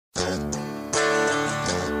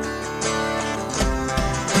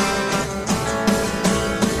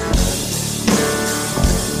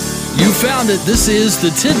found it. This is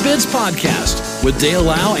the Tidbits Podcast with Dale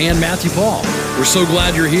Lau and Matthew Paul. We're so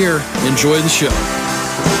glad you're here. Enjoy the show.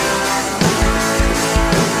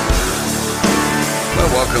 Well,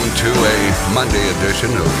 welcome to a Monday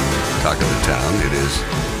edition of Talk of the Town. It is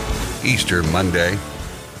Easter Monday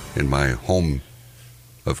in my home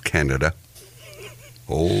of Canada.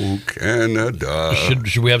 Oh, Canada.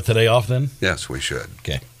 Should we have today off then? Yes, we should.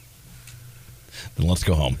 Okay. Then let's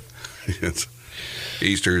go home. It's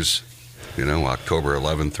Easter's, October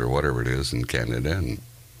 11th or whatever it is in Canada, and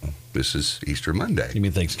this is Easter Monday. You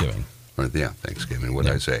mean Thanksgiving? Yeah, Thanksgiving. What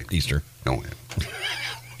did I say? Easter. Oh,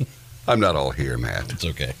 yeah. I'm not all here, Matt. It's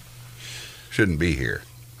okay. Shouldn't be here.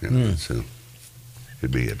 Should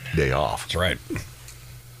be a day off. That's right.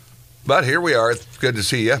 But here we are. It's good to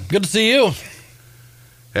see you. Good to see you.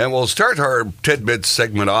 And we'll start our Tidbits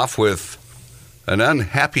segment off with an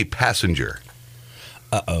unhappy passenger.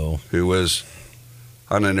 Uh-oh. Who was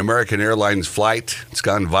on an American Airlines flight. It's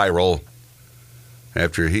gone viral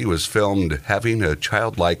after he was filmed having a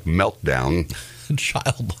childlike meltdown.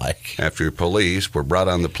 Childlike. After police were brought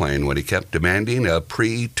on the plane when he kept demanding a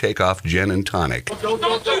pre-takeoff gin and tonic. Don't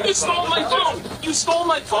do, you stole my phone. You stole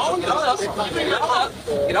my phone? Get on up. Give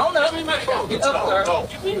me my phone. Give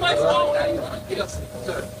me my phone.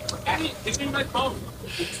 Give me my phone.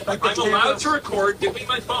 I'm allowed to record. Give me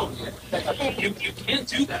my phone. You can't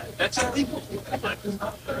do that. That's illegal.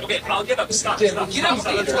 Okay, I'll get up. Stop. Get up.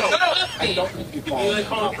 Let's go. Give me my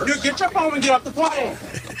phone. Dude, get your phone and get off the plane.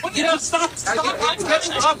 Get up. Stop. I'm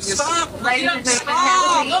getting up. Stop. Ladies and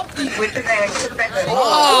gentlemen, with the bag.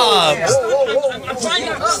 I'm trying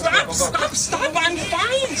to stop. I'm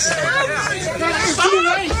fine.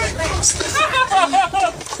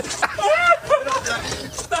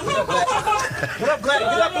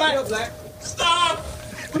 Get up, Black. Stop.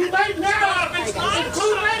 Too late now. It's not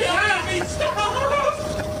too late. Stop.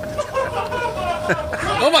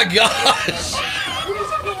 Oh, my gosh.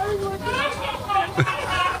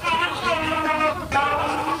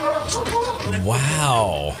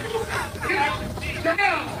 Wow.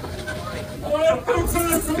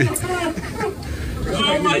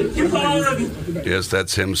 Oh, my God. Yes,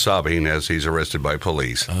 that's him sobbing as he's arrested by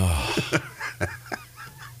police. Oh.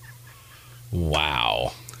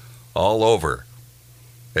 Wow. All over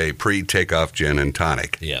a pre-takeoff gin and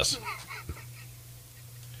tonic. Yes.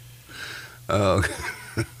 Oh,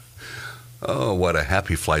 what a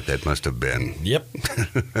happy flight that must have been. Yep.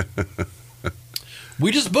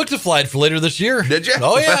 We just booked a flight for later this year. Did you?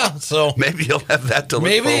 Oh, yeah. So maybe you'll have that to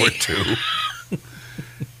look forward to.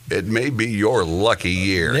 It may be your lucky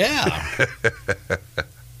year. Yeah.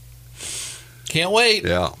 Can't wait.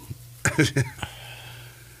 Yeah.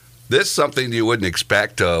 This is something you wouldn't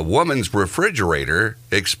expect. A woman's refrigerator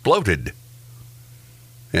exploded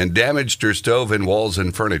and damaged her stove and walls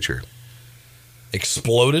and furniture.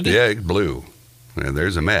 Exploded? Yeah, it blew. And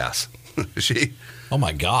there's a mess. She Oh,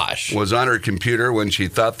 my gosh. was on her computer when she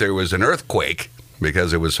thought there was an earthquake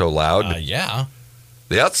because it was so loud. Yeah.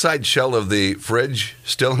 The outside shell of the fridge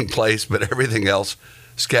still in place, but everything else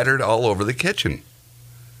scattered all over the kitchen.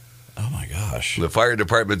 Oh, my gosh. The fire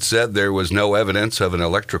department said there was no evidence of an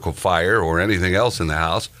electrical fire or anything else in the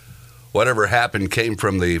house. Whatever happened came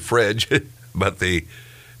from the fridge, but the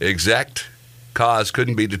exact cause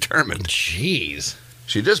couldn't be determined. Jeez.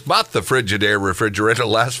 She just bought the Frigidaire refrigerator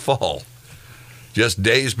last fall. Just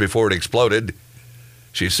days before it exploded,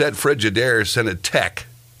 she said Frigidaire sent a tech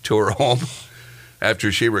to her home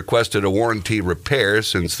after she requested a warranty repair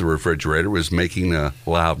since the refrigerator was making a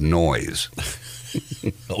loud noise.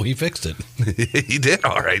 Oh, he fixed it. He did,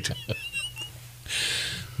 all right.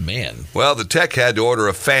 Man. Well, the tech had to order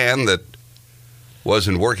a fan that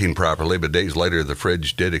wasn't working properly, but days later the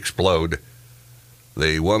fridge did explode.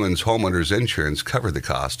 The woman's homeowner's insurance covered the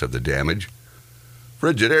cost of the damage.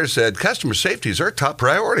 Frigidaire said customer safety is our top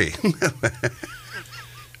priority.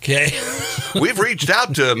 Okay. We've reached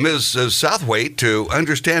out to Ms. Southwaite to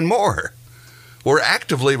understand more. We're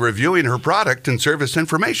actively reviewing her product and service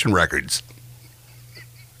information records.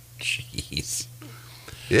 Jeez.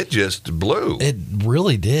 It just blew. It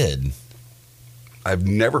really did. I've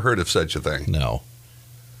never heard of such a thing. No.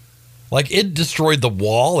 Like, it destroyed the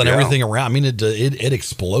wall and everything around. I mean, it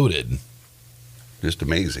exploded. Just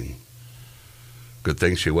amazing. Good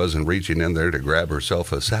thing she wasn't reaching in there to grab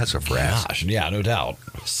herself a sassafras. Gosh, yeah, no doubt.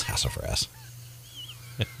 Sassafras.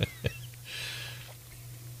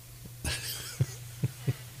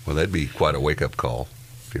 Well, that'd be quite a wake-up call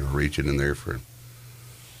if you were reaching in there for,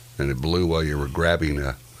 and it blew while you were grabbing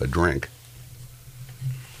a drink.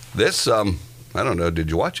 This, I don't know,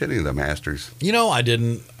 did you watch any of the Masters? You know, I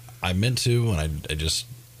didn't. I meant to, and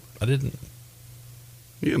I didn't.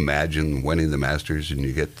 Can you imagine winning the Masters and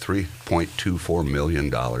you get $3.24 million?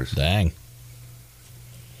 Dang.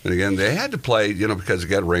 And again, they had to play, because it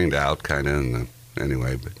got rained out kind of.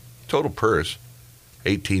 Anyway, but total purse,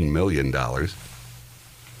 $18 million.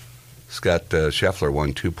 Scott Scheffler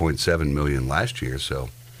won $2.7 million last year, so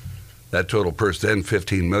that total purse then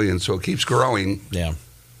 $15 million, so it keeps growing. Yeah.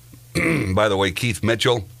 By the way, Keith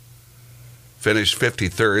Mitchell finished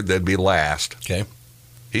 53rd. That'd be last. Okay.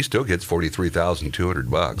 He still gets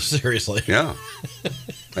 $43,200. Seriously. Yeah,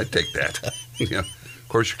 I'd take that. Yeah. Of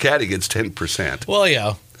course, your caddy gets 10%. Well,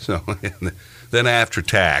 yeah. So then after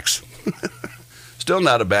tax, still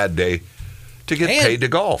not a bad day to get paid to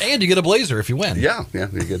golf. And you get a blazer if you win. Yeah, you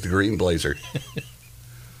get the green blazer.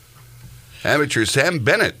 Amateur Sam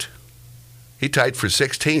Bennett, he tied for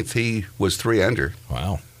 16th. He was 3 under.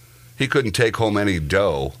 Wow. He couldn't take home any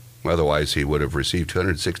dough. Otherwise, he would have received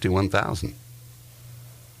 $261,000.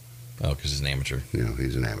 Oh, because he's an amateur.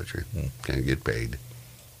 He's an amateur. Can't get paid.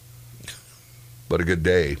 But a good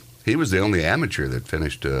day. He was the only amateur that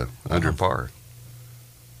finished under par.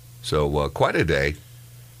 So quite a day.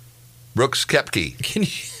 Brooks Koepka.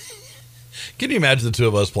 Can you imagine the two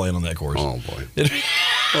of us playing on that course? Oh, boy.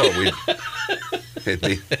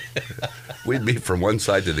 We'd be from one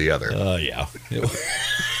side to the other. Yeah.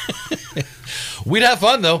 We'd have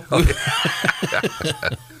fun, though. Okay.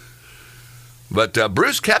 But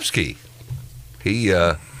Bruce Koepka, he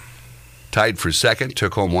tied for second,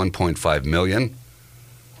 took home $1.5 million.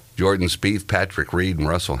 Jordan Spieth, Patrick Reed, and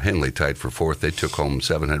Russell Henley tied for fourth. They took home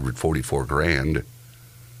 $744,000.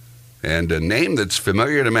 And a name that's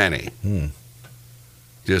familiar to many,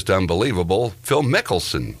 just unbelievable, Phil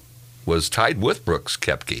Mickelson was tied with Brooks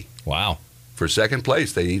Koepka. Wow. For second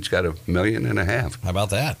place, they each got $1.5 million. How about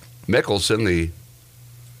that? Mickelson, the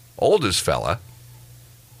oldest fella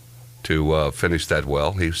to finish that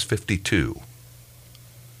well, he was 52.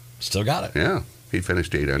 Still got it. Yeah, he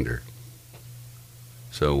finished 8 under.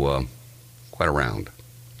 So, quite a round.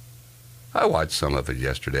 I watched some of it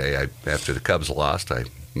yesterday. After the Cubs lost, I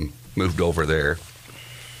moved over there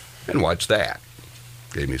and watched that.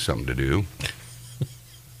 Gave me something to do.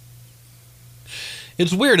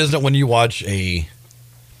 It's weird, isn't it, when you watch a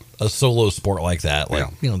solo sport like that, like,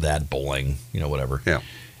 Yeah. that bowling, whatever. Yeah.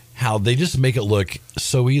 How they just make it look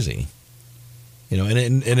so easy.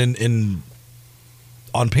 And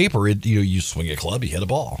on paper, you swing a club, you hit a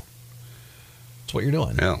ball. That's what you're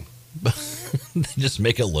doing. Yeah. They just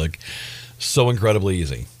make it look so incredibly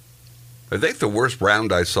easy. I think the worst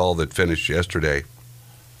round I saw that finished yesterday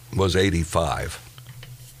was 85.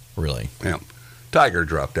 Really? Yeah. Tiger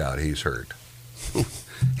dropped out. He's hurt.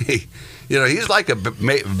 He's like a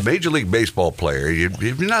Major League Baseball player.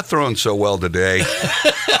 You're not throwing so well today.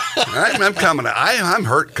 I'm coming. I'm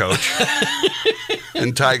hurt, coach.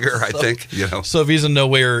 And Tiger, I think, So if he's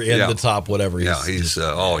nowhere in the top, whatever. He's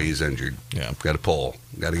injured. Yeah. Got to pull.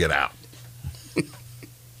 Got to get out.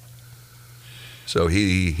 So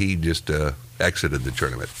he just exited the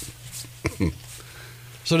tournament.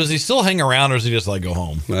 So does he still hang around, or does he just go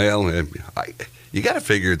home? Well, you got to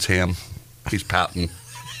figure it's him. He's pouting.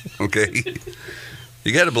 Okay,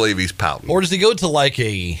 you got to believe he's pouting. Or does he go to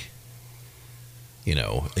a,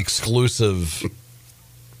 exclusive,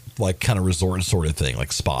 kind of resort sort of thing,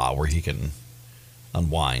 like spa, where he can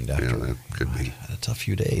unwind after? That could be. Had a tough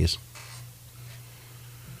few days.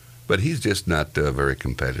 But he's just not very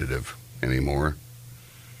competitive anymore.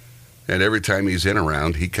 And every time he's in a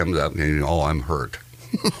round, he comes up and, I'm hurt.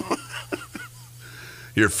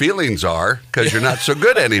 Your feelings are, because you're not so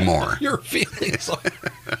good anymore. Your feelings are.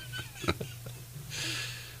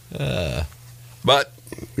 But,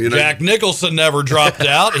 Jack Nicholson never dropped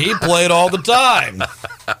out. He played all the time.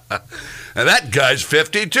 And that guy's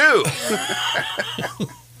 52.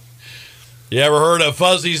 You ever heard of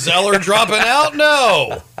Fuzzy Zeller dropping out?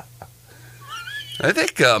 No. I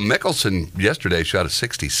think Mickelson yesterday shot a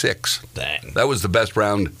 66. Dang. That was the best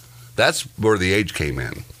round. That's where the age came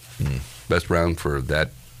in. Best round for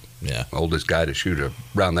that oldest guy to shoot a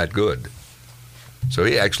round that good. So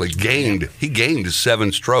he actually gained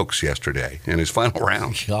 7 strokes yesterday in his final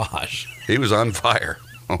round. Gosh. He was on fire.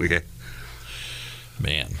 Okay.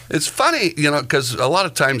 Man. It's funny, because a lot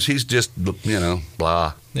of times he's just,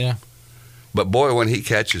 blah. Yeah. But boy, when he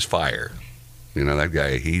catches fire, that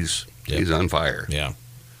guy, he's on fire. Yeah.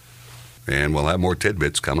 And we'll have more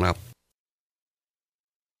tidbits coming up.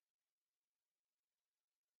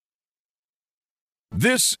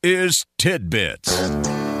 This is Tidbits.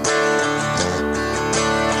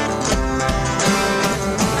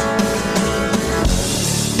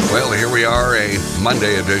 Well, here we are, a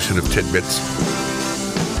Monday edition of Tidbits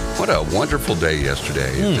What a wonderful day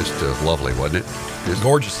yesterday. Just lovely, wasn't it? Just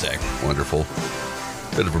Gorgeous day. wonderful.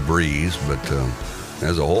 Bit of a breeze, but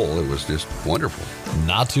as a whole, it was just wonderful.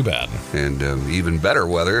 Not too bad. And even better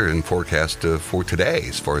weather and forecast for today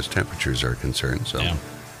as far as temperatures are concerned. So Yeah.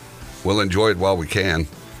 we'll enjoy it while we can.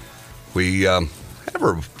 We have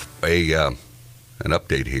an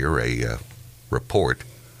update here, a report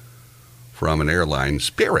from an airline,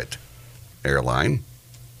 Spirit Airline.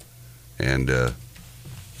 And the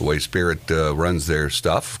way Spirit runs their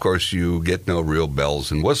stuff, of course, you get no real bells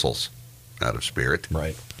and whistles out of Spirit.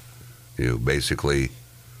 Right. You basically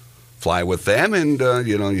fly with them, and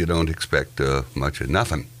you don't expect much of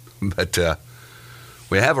nothing. But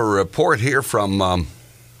we have a report here from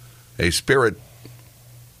a Spirit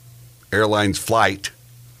Airlines flight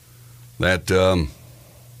that the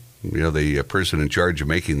person in charge of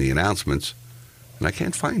making the announcements, and I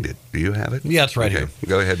can't find it. Do you have it? Yeah, it's right Okay, here.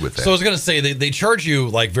 Go ahead with that. So I was going to say they charge you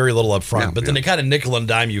like very little up front, Yeah, but then yeah. they kind of nickel and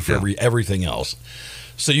dime you for everything else.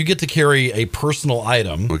 So you get to carry a personal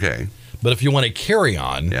item, Okay. but if you want a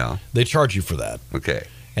carry-on, Yeah. they charge you for that. Okay.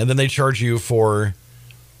 And then they charge you for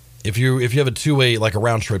if you have a two-way, like a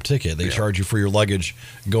round-trip ticket, they charge you for your luggage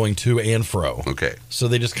going to and fro. Okay. So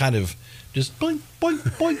they just kind of boink, boink,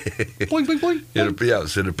 boink, boink, boink, boink.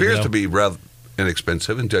 Yes, it appears to be rather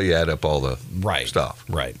inexpensive until you add up all the Right. stuff.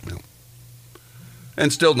 Right.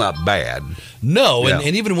 And still not bad. No, Yeah.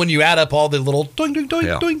 and even when you add up all the little doink, doink, doink,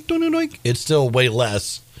 Yeah. doink, doink, doink, doink, it's still way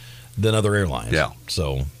less than other airlines. Yeah.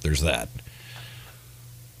 So there's that.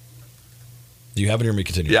 Do you have it or me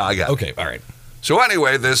continue? Yeah, I got it. Okay, all right. So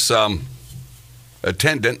anyway, this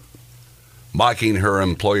attendant mocking her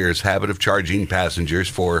employer's habit of charging passengers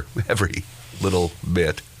for every little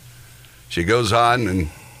bit. She goes on and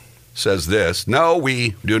says this: "No,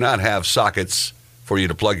 we do not have sockets for you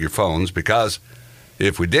to plug your phones, because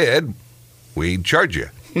if we did, we'd charge you.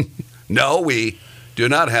 No, we do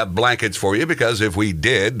not have blankets for you, because if we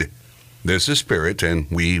did, this is Spirit and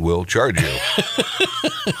we will charge you.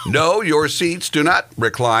 No, your seats do not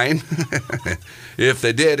recline. If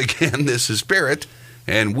they did, again, this is Spirit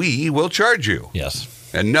and we will charge you. Yes.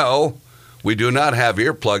 And no, we do not have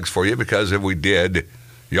earplugs for you, because if we did,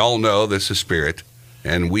 y'all know this is Spirit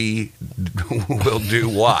and we will do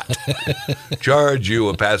what? Charge you,"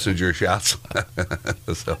 a passenger shouts.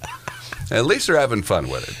 So at least they're having fun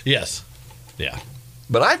with it. Yes. Yeah.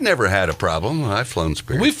 But I've never had a problem. I've flown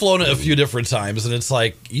Spirit. We've flown it a few different times, and it's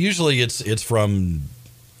like usually it's from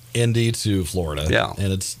Indy to Florida. Yeah.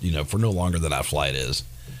 And it's, for no longer than that flight is.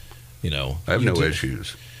 I have no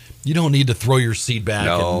issues. You don't need to throw your seat back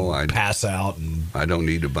No, and pass out. And I don't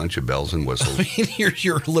need a bunch of bells and whistles.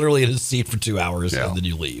 you're literally in a seat for 2 hours, Yeah. and then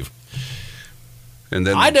you leave. And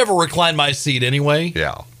then I never recline my seat anyway.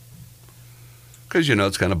 yeah, because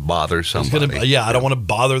it's going to bother somebody. I don't want to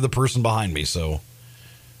bother the person behind me. So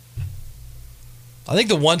I think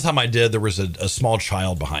the one time I did, there was a small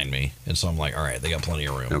child behind me, and so I'm like, all right, they got plenty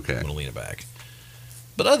of room. Okay. I'm gonna lean it back.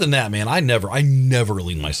 But other than that, man, I never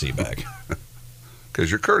lean my seat back. Because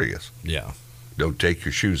you're courteous. Yeah. Don't take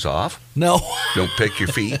your shoes off. No. Don't pick your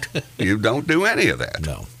feet. You don't do any of that.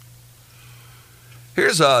 No.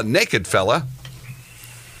 Here's a naked fella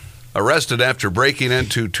arrested after breaking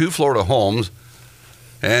into 2 Florida homes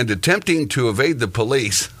and attempting to evade the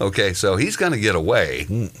police. Okay, so he's going to get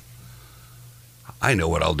away. I know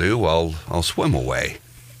what I'll do. I'll swim away.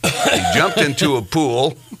 He jumped into a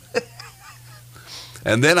pool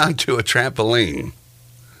and then onto a trampoline.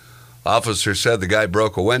 Officers said the guy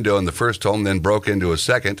broke a window in the first home, then broke into a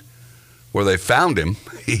second, where they found him.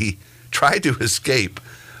 He tried to escape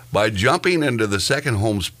by jumping into the second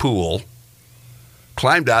home's pool,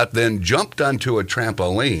 climbed out, then jumped onto a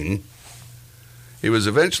trampoline. He was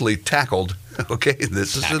eventually tackled. Okay,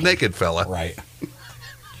 this is a naked fella. Right.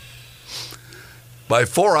 By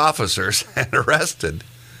 4 officers and arrested.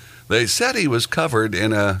 They said he was covered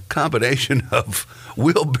in a combination of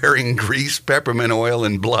wheel-bearing grease, peppermint oil,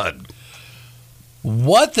 and blood.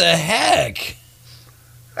 What the heck?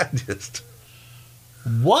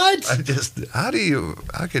 What?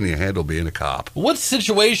 How can you handle being a cop? What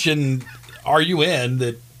situation are you in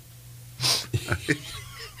that?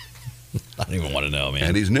 I don't even want to know, man.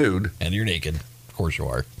 And he's nude. And you're naked. Of course you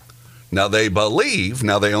are. Now they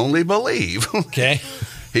only believe Okay.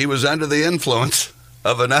 he was under the influence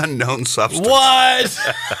of an unknown substance. What?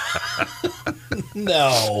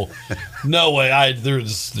 No. No way.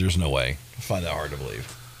 There's no way. I find that hard to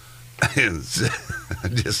believe. I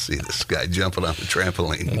just see this guy jumping on the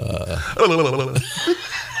trampoline.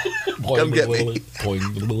 Come get me.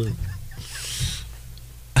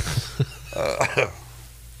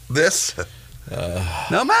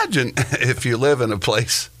 Now imagine if you live in a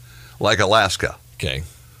place like Alaska, Okay.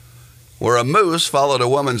 where a moose followed a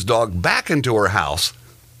woman's dog back into her house,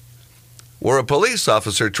 where a police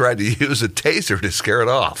officer tried to use a taser to scare it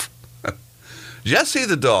off. Jesse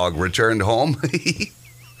the dog returned home.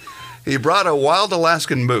 He brought a wild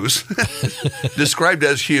Alaskan moose, described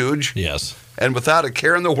as huge Yes. and without a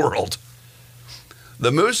care in the world.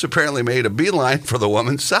 The moose apparently made a beeline for the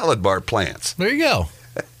woman's salad bar plants. There you go.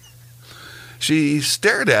 She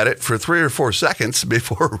stared at it for 3 or 4 seconds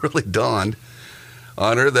before it really dawned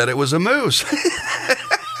on her that it was a moose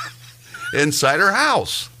inside her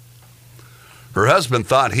house. Her husband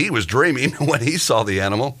thought he was dreaming when he saw the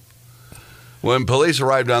animal. When police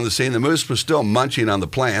arrived on the scene, the moose was still munching on the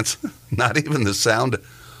plants. Not even the sound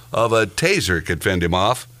of a taser could fend him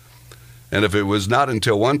off. And if it was not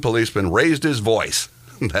until one policeman raised his voice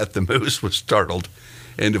that the moose was startled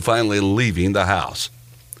into finally leaving the house.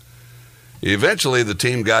 Eventually, the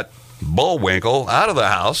team got Bullwinkle out of the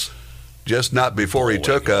house, just not before he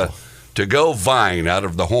took a to-go vine out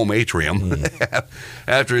of the home atrium.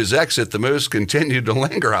 After his exit, the moose continued to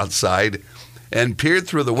linger outside and peered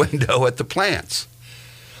through the window at the plants.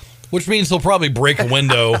 Which means he'll probably break a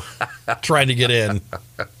window trying to get in.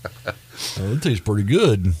 Oh, it tastes pretty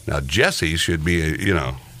good. Now, Jesse should be,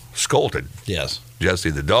 scolded. Yes. Jesse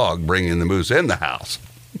the dog bringing the moose in the house.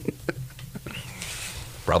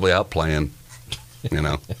 Probably out playing,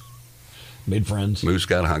 Made friends. Moose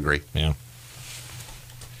got hungry. Yeah.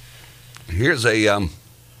 Here's a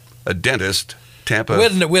dentist, Tampa. We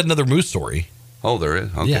had another moose story. Oh, there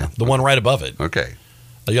is? Okay. Yeah, the one right above it. Okay.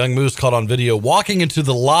 A young moose caught on video walking into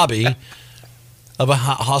the lobby of a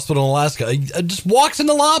hospital in Alaska. He just walks in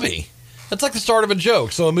the lobby. That's like the start of a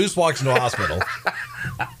joke. So a moose walks into a hospital.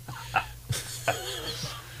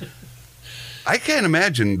 I can't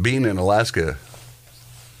imagine being in Alaska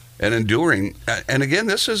and enduring. And again,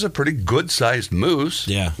 this is a pretty good-sized moose.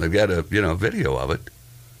 Yeah. They've got a video of it.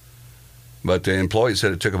 But the employee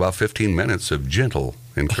said it took about 15 minutes of gentle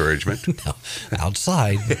encouragement. No,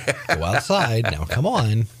 outside. Go outside. Now, come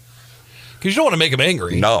on. Because you don't want to make him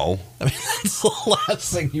angry. No. I mean, that's the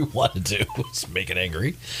last thing you want to do is make it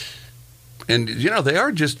angry. And, they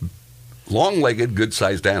are just long-legged,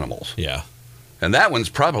 good-sized animals. Yeah. And that one's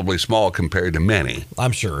probably small compared to many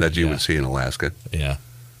I'm sure. that you would see in Alaska. Yeah.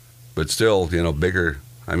 But still, bigger.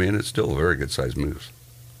 I mean, it's still a very good-sized moose.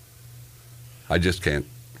 I just can't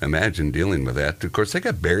imagine dealing with that. Of course, they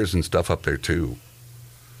got bears and stuff up there, too.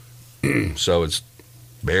 So it's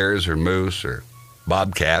bears or moose or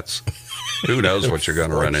bobcats. Who knows what you're going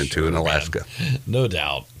to run into in Alaska. Man. No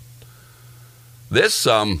doubt. This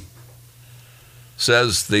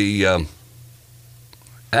says the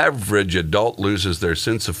average adult loses their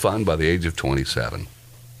sense of fun by the age of 27.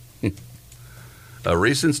 A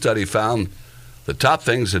recent study found the top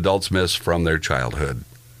things adults miss from their childhood: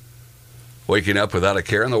 waking up without a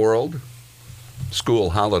care in the world,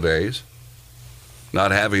 school holidays,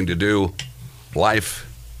 not having to do life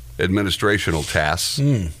administrational tasks,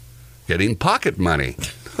 getting pocket money,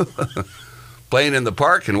 playing in the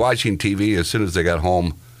park and watching TV as soon as they got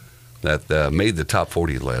home that made the top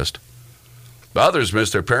 40 list. Others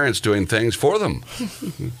miss their parents doing things for them,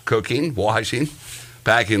 cooking, washing,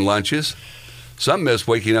 packing lunches. Some miss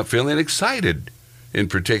waking up feeling excited, in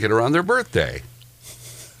particular on their birthday.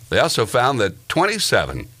 They also found that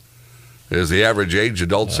 27 is the average age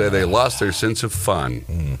adults say they lost their sense of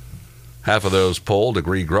fun. Half of those polled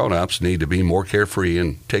agree grown-ups need to be more carefree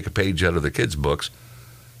and take a page out of the kids' books.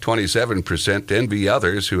 27% envy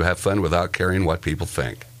others who have fun without caring what people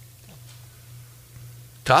think.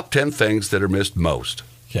 Top 10 things that are missed most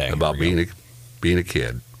about being a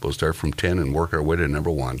kid. We'll start from 10 and work our way to number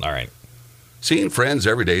 1. All right. Seeing friends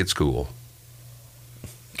every day at school.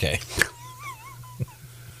 Okay.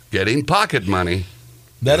 Getting pocket money.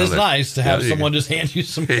 That is nice to have someone just hand you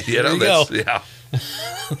some. There you go. Yeah.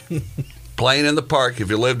 Playing in the park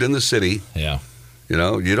if you lived in the city. Yeah.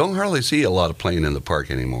 You don't hardly see a lot of playing in the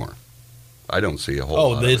park anymore. I don't see a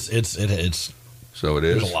whole lot. Oh, it's. So it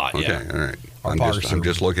is? There's a lot, okay, yeah. All right. Our I'm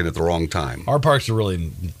just looking at the wrong time. Our parks are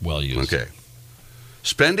really well used. Okay.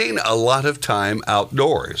 Spending a lot of time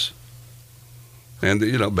outdoors. And,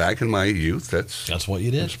 back in my youth, that's what you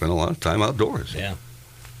I did. spent a lot of time outdoors. Yeah.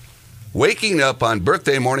 Waking up on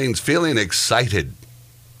birthday mornings feeling excited.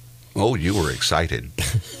 Oh, you were excited.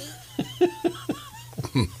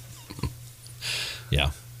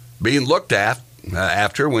 Yeah. Being looked at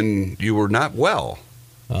after when you were not well.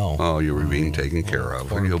 Oh, you were being taken care of.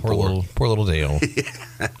 Poor little Dale.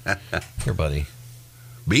 Poor buddy.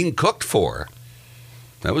 Being cooked for.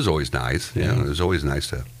 That was always nice. Yeah. It was always nice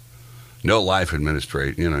to. No life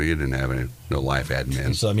administrate. You didn't have no life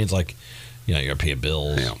admin. So that means you got to pay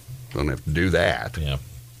bills. Yeah. Don't have to do that. Yeah.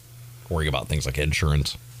 Worrying about things like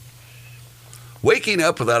insurance. Waking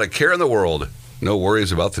up without a care in the world. No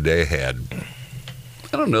worries about the day ahead.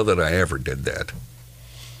 I don't know that I ever did that.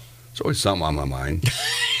 There's always something on my mind.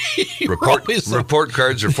 Report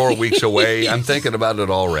cards are 4 weeks away. I'm thinking about it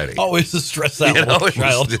already. Always a stressed out little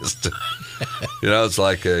child. It's just, it's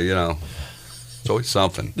like, it's always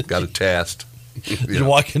something. Got a test. You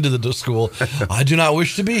walk into the school. I do not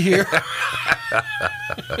wish to be here.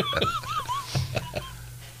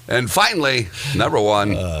 And finally, number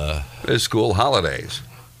one is school holidays.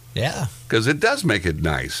 Yeah. Because it does make it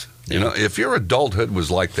nice. Yeah. If your adulthood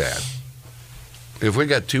was like that, if we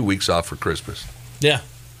got 2 weeks off for Christmas, Yeah.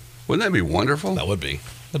 wouldn't that be wonderful? That'd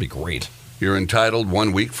be great. You're entitled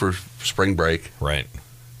 1 week for spring break, Right.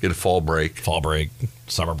 get a fall break. Fall break,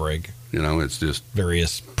 summer break, It's just,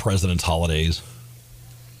 various president's holidays.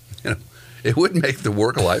 it would make the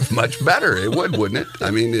work life much better. It would, wouldn't it?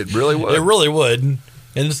 I mean, it really would. It really would. And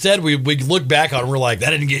instead, we look back on it and we're like,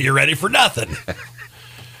 that didn't get you ready for nothing.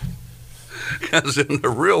 Because in the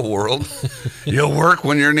real world, you'll work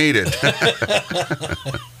when you're needed.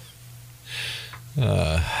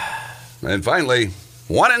 And finally,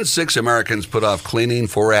 1 in 6 Americans put off cleaning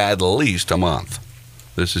for at least a month.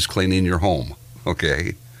 This is cleaning your home,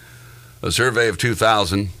 okay? A survey of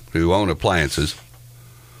 2,000 who own appliances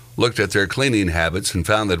looked at their cleaning habits and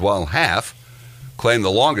found that while half claim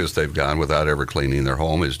the longest they've gone without ever cleaning their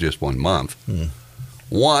home is just 1 month,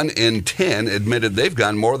 1 in 10 admitted they've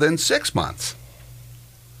gone more than 6 months.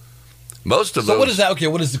 Most of those. So what is that? Okay,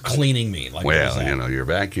 what does the cleaning mean? Like, well, you're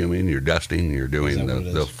vacuuming, you're dusting, you're doing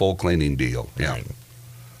the full cleaning deal. Yeah. Right.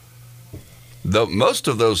 Most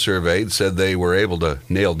of those surveyed said they were able to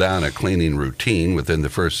nail down a cleaning routine within the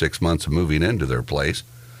first 6 months of moving into their place,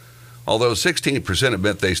 although 16%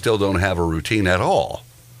 admit they still don't have a routine at all.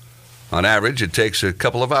 On average, it takes a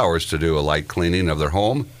couple of hours to do a light cleaning of their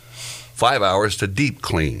home, 5 hours to deep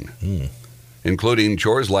clean, including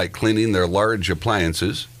chores like cleaning their large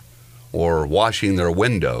appliances or washing their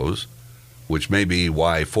windows, which may be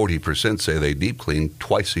why 40% say they deep clean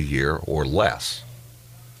twice a year or less.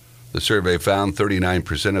 The survey found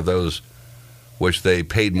 39% of those wish they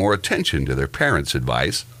paid more attention to their parents'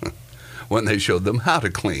 advice when they showed them how to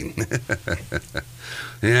clean.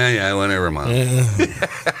 yeah, whatever, Mom.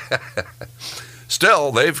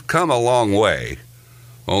 Still, they've come a long way.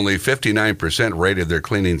 Only 59% rated their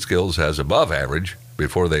cleaning skills as above average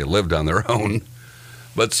before they lived on their own,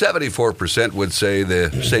 but 74% would say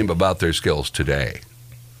the same about their skills today.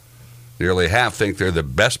 Nearly half think they're the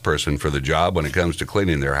best person for the job when it comes to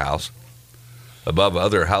cleaning their house, above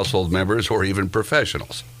other household members or even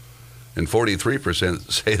professionals. And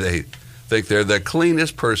 43% say they think they're the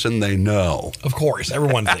cleanest person they know. Of course,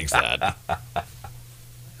 everyone thinks that.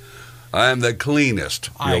 I'm the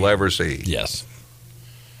cleanest you'll ever see. Yes.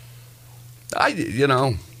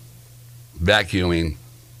 Vacuuming,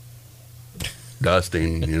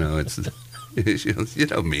 dusting,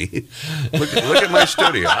 it's me. Look at my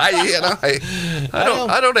studio.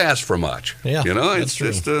 I don't ask for much. Yeah, it's true.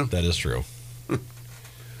 just that is true.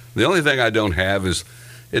 The only thing I don't have is,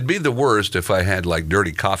 it'd be the worst if I had like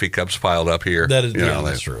dirty coffee cups piled up here. That is,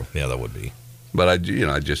 that's true. Yeah, that would be. But I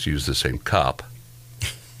just use the same cup.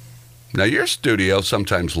 Now your studio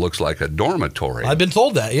sometimes looks like a dormitory. I've been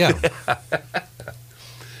told that. Yeah.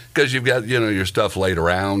 Because you've got your stuff laid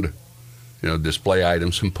around. Display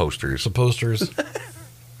items and posters. Some posters.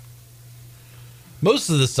 Most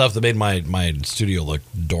of the stuff that made my studio look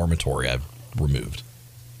dormitory, I've removed.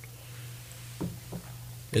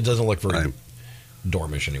 It doesn't look very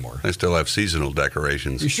dormish anymore. I still have seasonal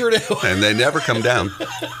decorations. You sure do. And they never come down.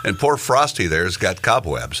 And poor Frosty there's got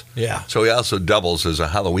cobwebs. Yeah. So he also doubles as a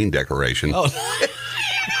Halloween decoration. Oh,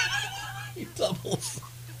 he doubles.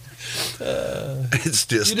 It's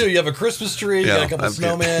just... You do. You have a Christmas tree. You got a couple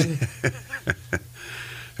snowmen.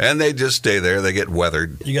 And they just stay there. They get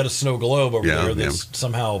weathered. You got a snow globe over there that's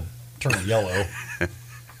somehow turned yellow.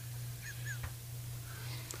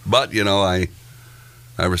 But,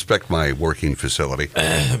 I respect my working facility.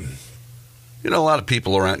 A lot of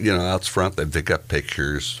people around, out front, they got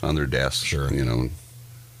pictures on their desks. Sure.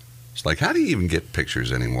 It's like, how do you even get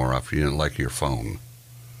pictures anymore off, like your phone?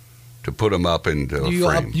 To put them up into a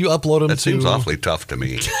frame. You upload them That seems awfully tough to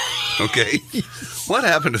me. Okay? What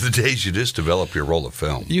happened to the days you just develop your roll of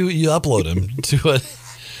film? You upload them to a...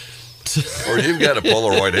 Or you've got a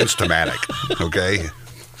Polaroid Instamatic, okay?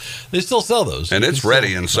 They still sell those. And it's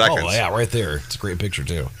ready in seconds. Oh, yeah, right there. It's a great picture,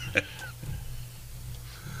 too.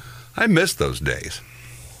 I miss those days.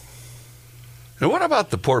 And what about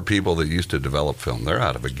the poor people that used to develop film? They're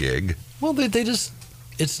out of a gig. Well, they just...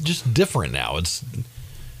 It's just different now.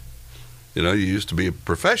 You know, you used to be a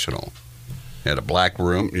professional. Had a black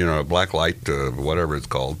room, a black light, whatever it's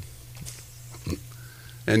called.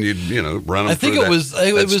 And you'd, run them I think through it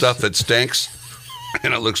was stuff that stinks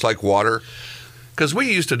and it looks like water. Because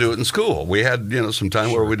we used to do it in school. We had, some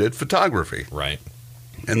time where we did photography. Right.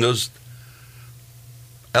 And those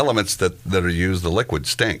elements that are used, the liquid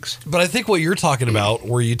stinks. But I think what you're talking about,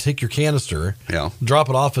 where you take your canister, drop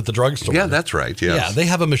it off at the drugstore. Yeah, that's right. Yes. Yeah, they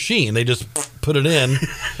have a machine. They just put it in,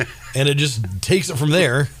 and it just takes it from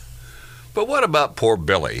there. But what about poor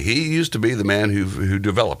Billy? He used to be the man who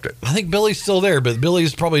developed it. I think Billy's still there, but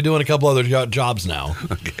Billy's probably doing a couple other jobs now.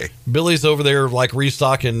 Okay. Billy's over there like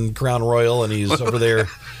restocking Crown Royal, and he's over there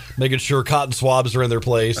making sure cotton swabs are in their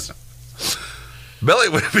place. Billy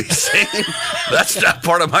would be saying, that's not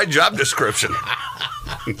part of my job description.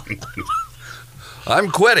 I'm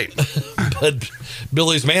quitting. But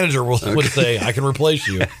Billy's manager would say, I can replace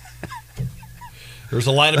you. There's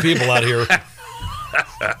a line of people out here.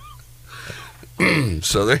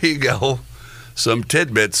 So there you go. Some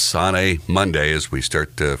tidbits on a Monday as we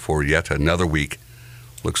start for yet another week.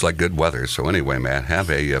 Looks like good weather. So anyway, Matt, have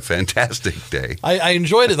a fantastic day. I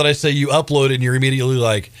enjoyed it that I say you upload and you're immediately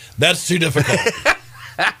like, that's too difficult.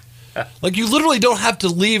 Like you literally don't have to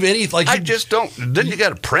leave any. Like I just don't. Then you got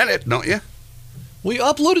to print it, don't you? We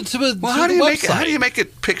upload it to a how do the you website. make it? How do you make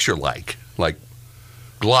it picture-like, like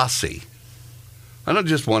glossy? I don't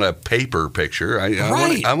just want a paper picture.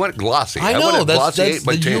 I want it glossy. I know. want it glossy That's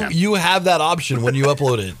 8x10. You have that option when you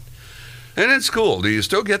upload it. And in school, do you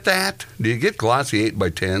still get that? Do you get glossy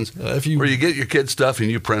 8x10s? Or you get your kids' stuff and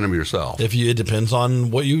you print them yourself? It depends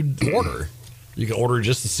on what you order. You can order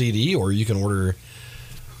just the CD, or you can order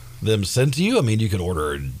them sent to you. I mean, you can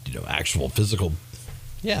order, actual physical.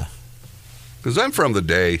 Yeah. Because I'm from the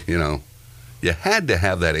day, you had to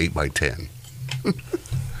have that 8x10.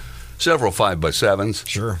 Several 5x7s.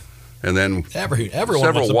 Sure. And then everyone several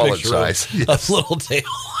wants a wallet picture size. Of little tail.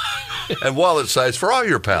 And wallet size for all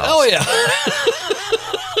your pals. Oh, yeah.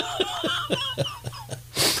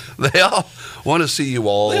 They all want to see you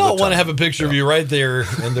all the time. They all want to have a picture of you right there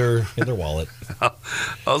in their wallet.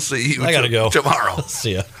 I'll see you I gotta go tomorrow.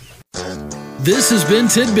 See ya. This has been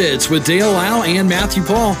Tidbits with Dale Lau and Matthew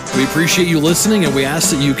Paul. We appreciate you listening, and we ask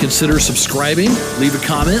that you consider subscribing, leave a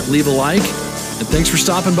comment, leave a like, and thanks for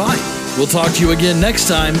stopping by. We'll talk to you again next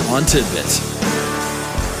time on Tidbits.